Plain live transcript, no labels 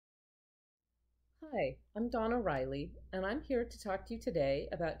Hi, I'm Donna Riley, and I'm here to talk to you today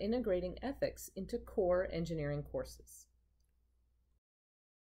about integrating ethics into core engineering courses.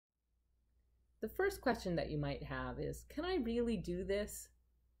 The first question that you might have is, can I really do this?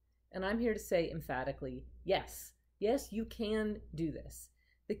 And I'm here to say emphatically, yes. Yes, you can do this.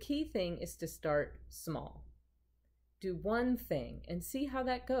 The key thing is to start small. Do one thing and see how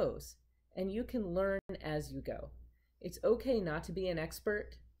that goes, and you can learn as you go. It's okay not to be an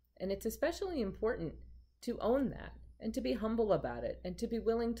expert, and it's especially important to own that and to be humble about it and to be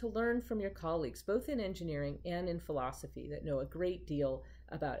willing to learn from your colleagues, both in engineering and in philosophy, that know a great deal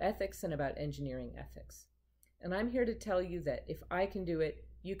about ethics and about engineering ethics. And I'm here to tell you that if I can do it,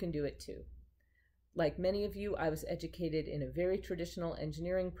 you can do it too. Like many of you, I was educated in a very traditional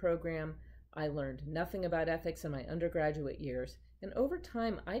engineering program. I learned nothing about ethics in my undergraduate years, and over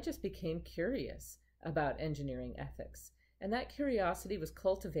time, I just became curious about engineering ethics. And that curiosity was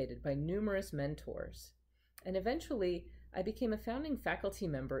cultivated by numerous mentors. And eventually, I became a founding faculty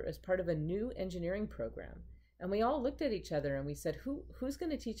member as part of a new engineering program. And we all looked at each other and we said, who's going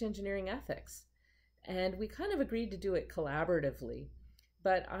to teach engineering ethics? And we kind of agreed to do it collaboratively.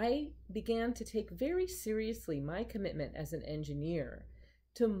 But I began to take very seriously my commitment as an engineer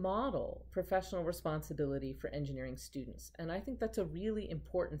to model professional responsibility for engineering students. And I think that's a really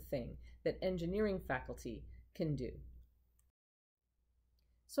important thing that engineering faculty can do.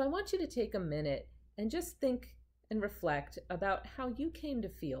 So I want you to take a minute and just think and reflect about how you came to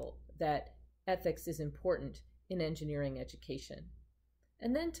feel that ethics is important in engineering education.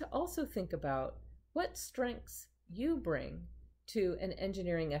 And then to also think about what strengths you bring to an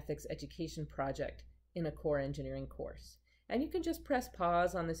engineering ethics education project in a core engineering course. And you can just press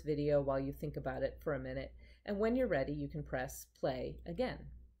pause on this video while you think about it for a minute. And when you're ready, you can press play again.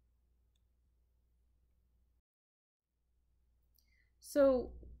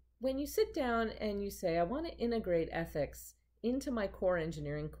 So when you sit down and you say, I want to integrate ethics into my core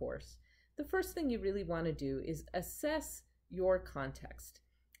engineering course, the first thing you really want to do is assess your context.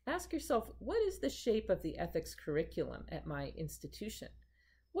 Ask yourself, what is the shape of the ethics curriculum at my institution?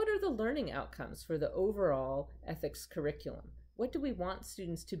 What are the learning outcomes for the overall ethics curriculum? What do we want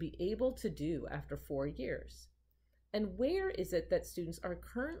students to be able to do after 4 years? And where is it that students are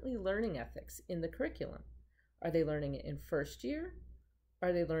currently learning ethics in the curriculum? Are they learning it in first year?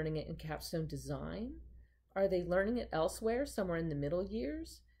 Are they learning it in capstone design? Are they learning it elsewhere, somewhere in the middle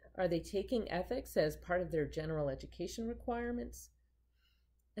years? Are they taking ethics as part of their general education requirements?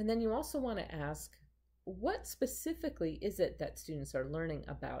 And then you also want to ask, what specifically is it that students are learning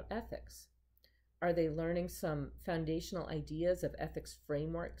about ethics? Are they learning some foundational ideas of ethics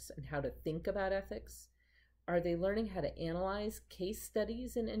frameworks and how to think about ethics? Are they learning how to analyze case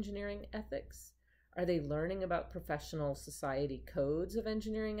studies in engineering ethics? Are they learning about professional society codes of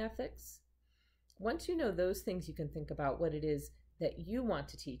engineering ethics? Once you know those things, you can think about what it is that you want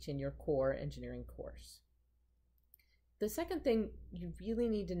to teach in your core engineering course. The second thing you really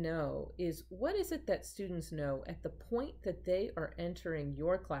need to know is, what is it that students know at the point that they are entering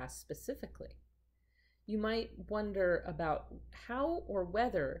your class specifically? You might wonder about how or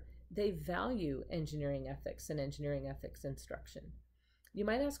whether they value engineering ethics and engineering ethics instruction. You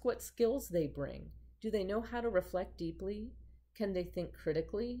might ask what skills they bring. Do they know how to reflect deeply? Can they think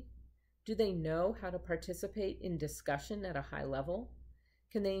critically? Do they know how to participate in discussion at a high level?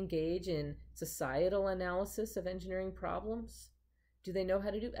 Can they engage in societal analysis of engineering problems? Do they know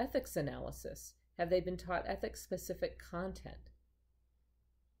how to do ethics analysis? Have they been taught ethics-specific content?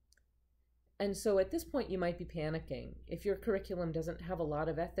 And so at this point, you might be panicking. If your curriculum doesn't have a lot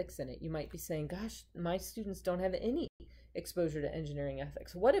of ethics in it, you might be saying, gosh, my students don't have any exposure to engineering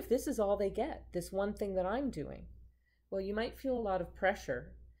ethics. What if this is all they get, this one thing that I'm doing? Well, you might feel a lot of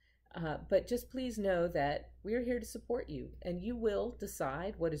pressure. But just please know that we're here to support you, and you will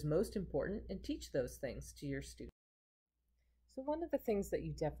decide what is most important and teach those things to your students. So one of the things that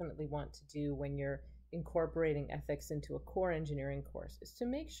you definitely want to do when you're incorporating ethics into a core engineering course is to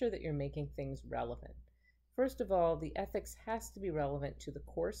make sure that you're making things relevant. First of all, the ethics has to be relevant to the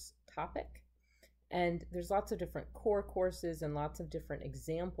course topic, and there's lots of different core courses and lots of different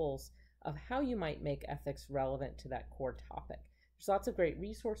examples of how you might make ethics relevant to that core topic. There's lots of great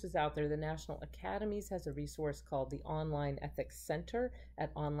resources out there. The National Academies has a resource called the Online Ethics Center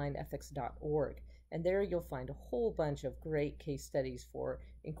at onlineethics.org. And there you'll find a whole bunch of great case studies for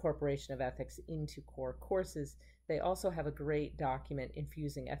incorporation of ethics into core courses. They also have a great document,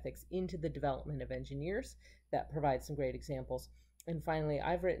 Infusing Ethics into the Development of Engineers, that provides some great examples. And finally,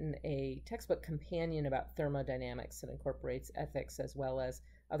 I've written a textbook companion about thermodynamics that incorporates ethics as well as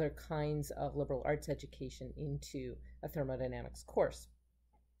other kinds of liberal arts education into a thermodynamics course.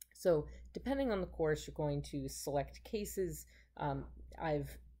 So depending on the course, you're going to select cases.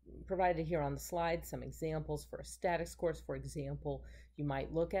 I've provided here on the slide some examples for a statics course. For example, you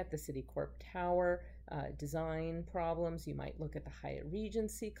might look at the Citicorp Tower design problems. You might look at the Hyatt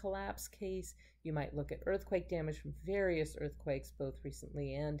Regency collapse case. You might look at earthquake damage from various earthquakes, both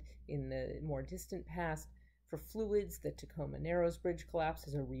recently and in the more distant past. For fluids, the Tacoma Narrows Bridge collapse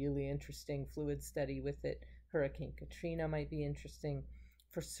is a really interesting fluid study with it. Hurricane Katrina might be interesting.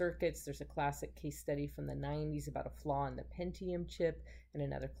 For circuits, there's a classic case study from the 90s about a flaw in the Pentium chip, and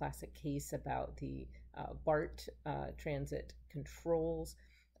another classic case about the BART transit controls.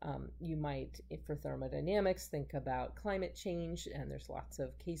 You might, for thermodynamics, think about climate change, and there's lots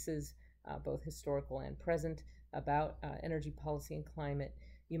of cases, both historical and present, about energy policy and climate.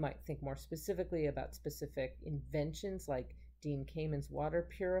 You might think more specifically about specific inventions like Dean Kamen's water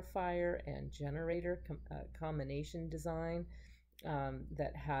purifier and generator combination design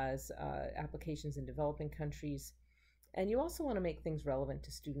that has applications in developing countries. And you also want to make things relevant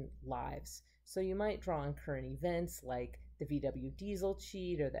to student lives. So you might draw on current events like the VW diesel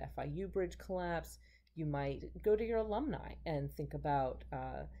cheat or the FIU bridge collapse. You might go to your alumni and think about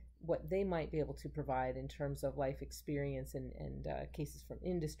what they might be able to provide in terms of life experience and cases from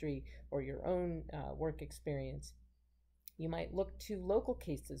industry or your own work experience. You might look to local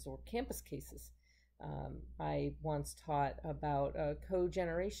cases or campus cases. I once taught about a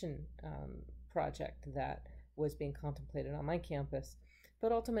cogeneration project that was being contemplated on my campus,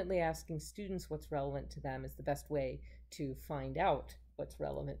 but ultimately asking students what's relevant to them is the best way to find out what's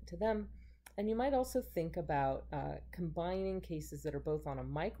relevant to them. And you might also think about combining cases that are both on a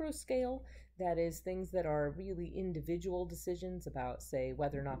micro scale, that is, things that are really individual decisions about, say,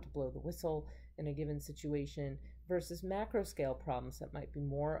 whether or not to blow the whistle in a given situation, versus macro scale problems that might be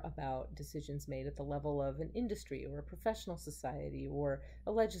more about decisions made at the level of an industry or a professional society or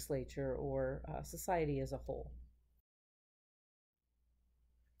a legislature or society as a whole.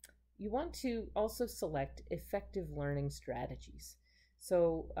 You want to also select effective learning strategies.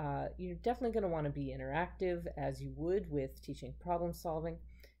 So you're definitely going to want to be interactive as you would with teaching problem solving.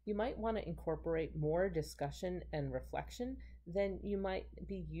 You might want to incorporate more discussion and reflection than you might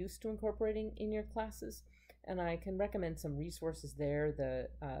be used to incorporating in your classes. And I can recommend some resources there. The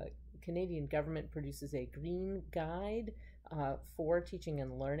Canadian government produces a green guide for teaching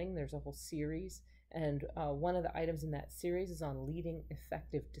and learning. There's a whole series. And one of the items in that series is on leading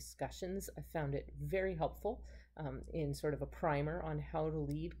effective discussions. I found it very helpful in sort of a primer on how to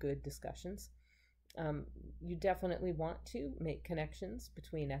lead good discussions. You definitely want to make connections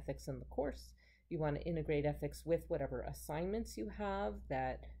between ethics and the course. You want to integrate ethics with whatever assignments you have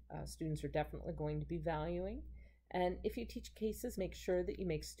that students are definitely going to be valuing. And if you teach cases, make sure that you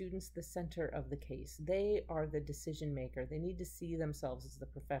make students the center of the case. They are the decision maker. They need to see themselves as the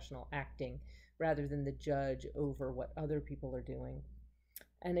professional acting rather than the judge over what other people are doing.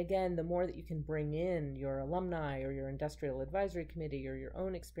 And again, the more that you can bring in your alumni or your industrial advisory committee or your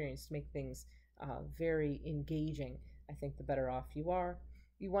own experience to make things very engaging, I think the better off you are.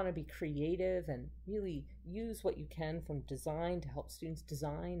 You want to be creative and really use what you can from design to help students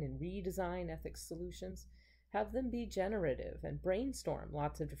design and redesign ethics solutions. Have them be generative and brainstorm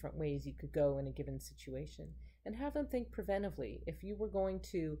lots of different ways you could go in a given situation. And have them think preventively. If you were going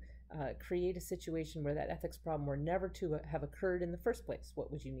to create a situation where that ethics problem were never to have occurred in the first place,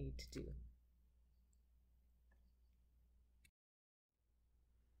 what would you need to do?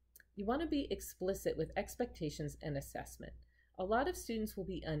 You want to be explicit with expectations and assessment. A lot of students will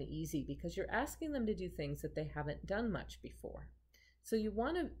be uneasy because you're asking them to do things that they haven't done much before. So you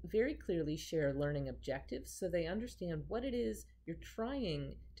want to very clearly share learning objectives so they understand what it is you're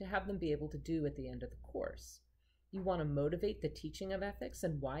trying to have them be able to do at the end of the course. You want to motivate the teaching of ethics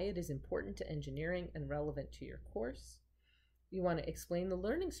and why it is important to engineering and relevant to your course. You want to explain the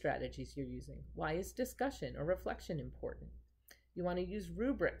learning strategies you're using. Why is discussion or reflection important? You want to use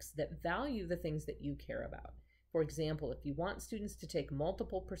rubrics that value the things that you care about. For example, if you want students to take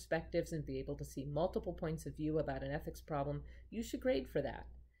multiple perspectives and be able to see multiple points of view about an ethics problem, you should grade for that.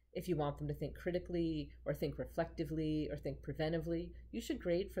 If you want them to think critically or think reflectively or think preventively, you should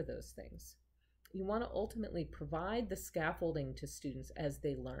grade for those things. You want to ultimately provide the scaffolding to students as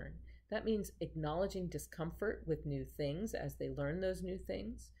they learn. That means acknowledging discomfort with new things as they learn those new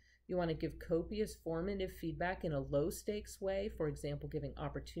things. You want to give copious formative feedback in a low-stakes way, for example, giving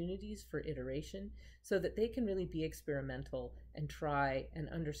opportunities for iteration so that they can really be experimental and try and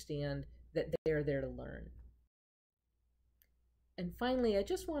understand that they're there to learn. And finally, I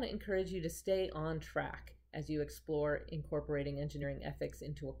just want to encourage you to stay on track as you explore incorporating engineering ethics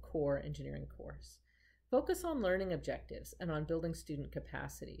into a core engineering course. Focus on learning objectives and on building student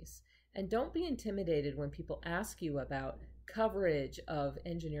capacities. And don't be intimidated when people ask you about coverage of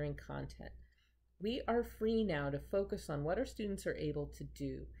engineering content. We are free now to focus on what our students are able to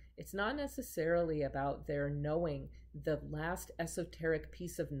do. It's not necessarily about their knowing the last esoteric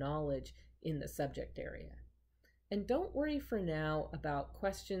piece of knowledge in the subject area. And don't worry for now about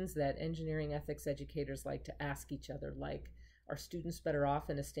questions that engineering ethics educators like to ask each other, like, are students better off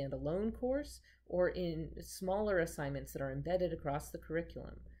in a standalone course or in smaller assignments that are embedded across the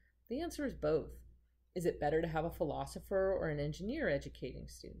curriculum? The answer is both. Is it better to have a philosopher or an engineer educating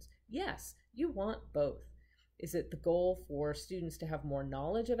students? Yes, you want both. Is it the goal for students to have more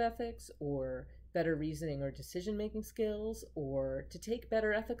knowledge of ethics or better reasoning or decision-making skills or to take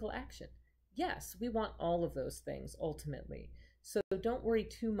better ethical action? Yes, we want all of those things ultimately. So don't worry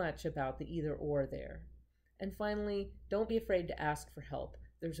too much about the either or there. And finally, don't be afraid to ask for help.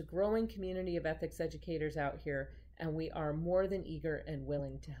 There's a growing community of ethics educators out here, and we are more than eager and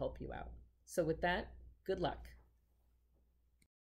willing to help you out. So with that, good luck.